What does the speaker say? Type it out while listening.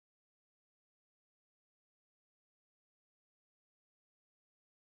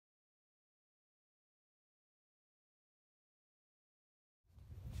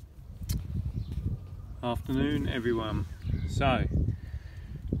Afternoon everyone. So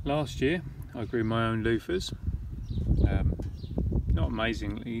last year I grew my own loofahs, not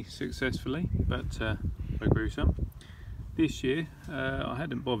amazingly successfully, but I grew some. This year I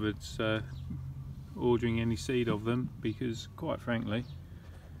hadn't bothered ordering any seed of them because, quite frankly,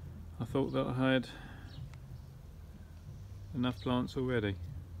 I thought that I had enough plants already,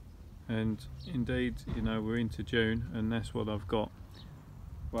 and indeed, you know, we're into June and that's what I've got.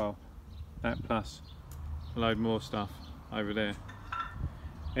 Well, that plus a load more stuff over there.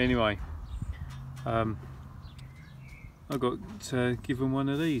 Anyway, I got given one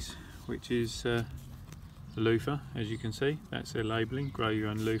of these, which is the Loofah. As you can see, that's their labelling, grow your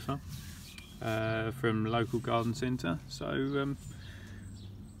own Loofah, from local garden centre. So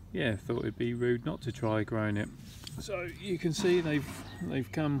yeah, thought it'd be rude not to try growing it. So you can see they've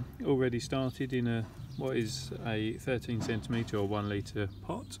come already started in a what is a 13 centimetre or 1 litre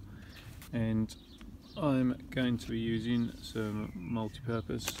pot, and I'm going to be using some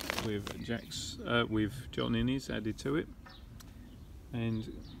multi-purpose with with John Innes added to it,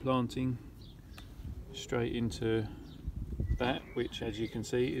 and planting straight into that, which, as you can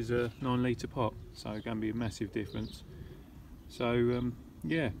see, is a 9 litre pot, so it's going to be a massive difference. So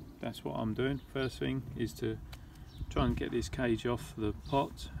yeah, that's what I'm doing. First thing is to try and get this cage off the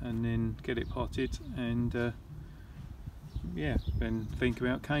pot and then get it potted, and yeah, then think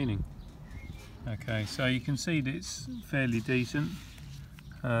about caning. Okay, so you can see that it's fairly decent.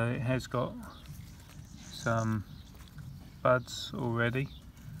 It has got some buds already,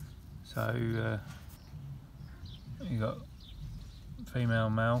 so you got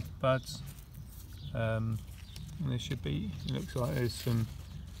female, male buds, and there should be, it looks like there's some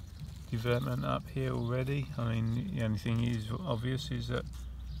development up here already. I mean, the only thing is obvious is that,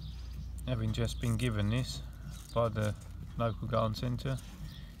 having just been given this by the local garden centre,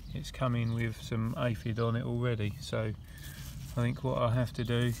 it's coming with some aphid on it already. So I think what I have to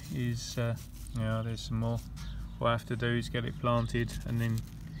do is, you know, there's some more. What I have to do is get it planted and then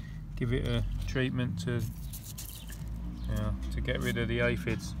give it a treatment to, you know, to get rid of the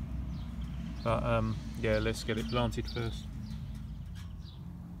aphids. But yeah, let's get it planted first.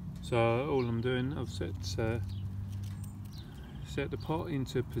 So all I'm doing, I've set the pot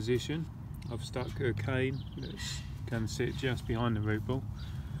into position. I've stuck a cane that can sit just behind the root ball,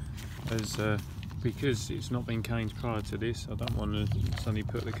 as because it's not been caned prior to this. I don't want to suddenly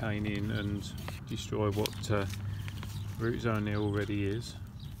put the cane in and destroy what root zone there already is,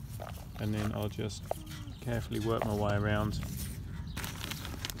 and then I'll just carefully work my way around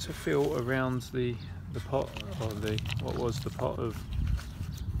to fill around the pot, or what was the pot of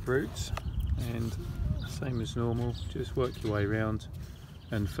roots, and same as normal, just work your way around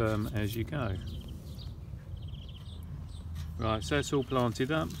and firm as you go. Right, so that's all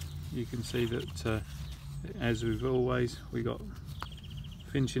planted up. You can see that as with always, we got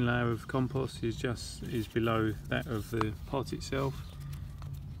finishing layer of compost is below that of the pot itself.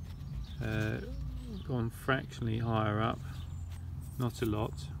 Gone fractionally higher up, not a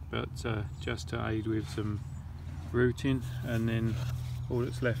lot, but just to aid with some rooting, and then all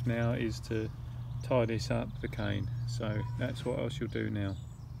that's left now is to tie this up the cane. So that's what I shall do now.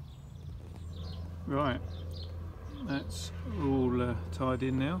 Right, that's all tied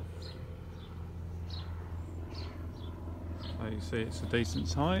in now. So you see it's a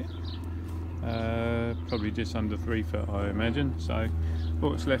decent height, probably just under 3 foot I imagine. So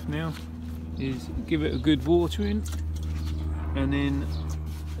what's left now is give it a good watering, and then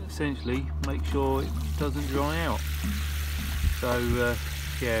essentially make sure it doesn't dry out. So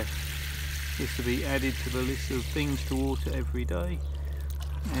yeah, this will be added to the list of things to water every day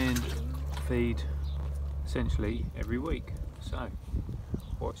and feed essentially every week. So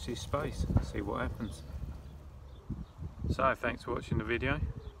watch this space, see what happens. So thanks for watching the video.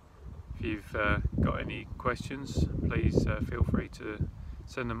 If you've got any questions, please feel free to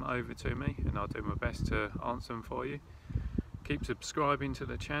send them over to me, and I'll do my best to answer them for you. Keep subscribing to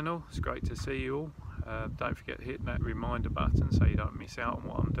the channel, it's great to see you all. Don't forget to hit that reminder button so you don't miss out on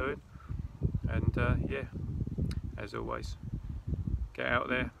what I'm doing. And yeah, as always, get out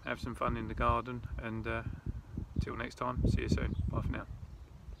there, have some fun in the garden, and till next time, see you soon. Bye for now.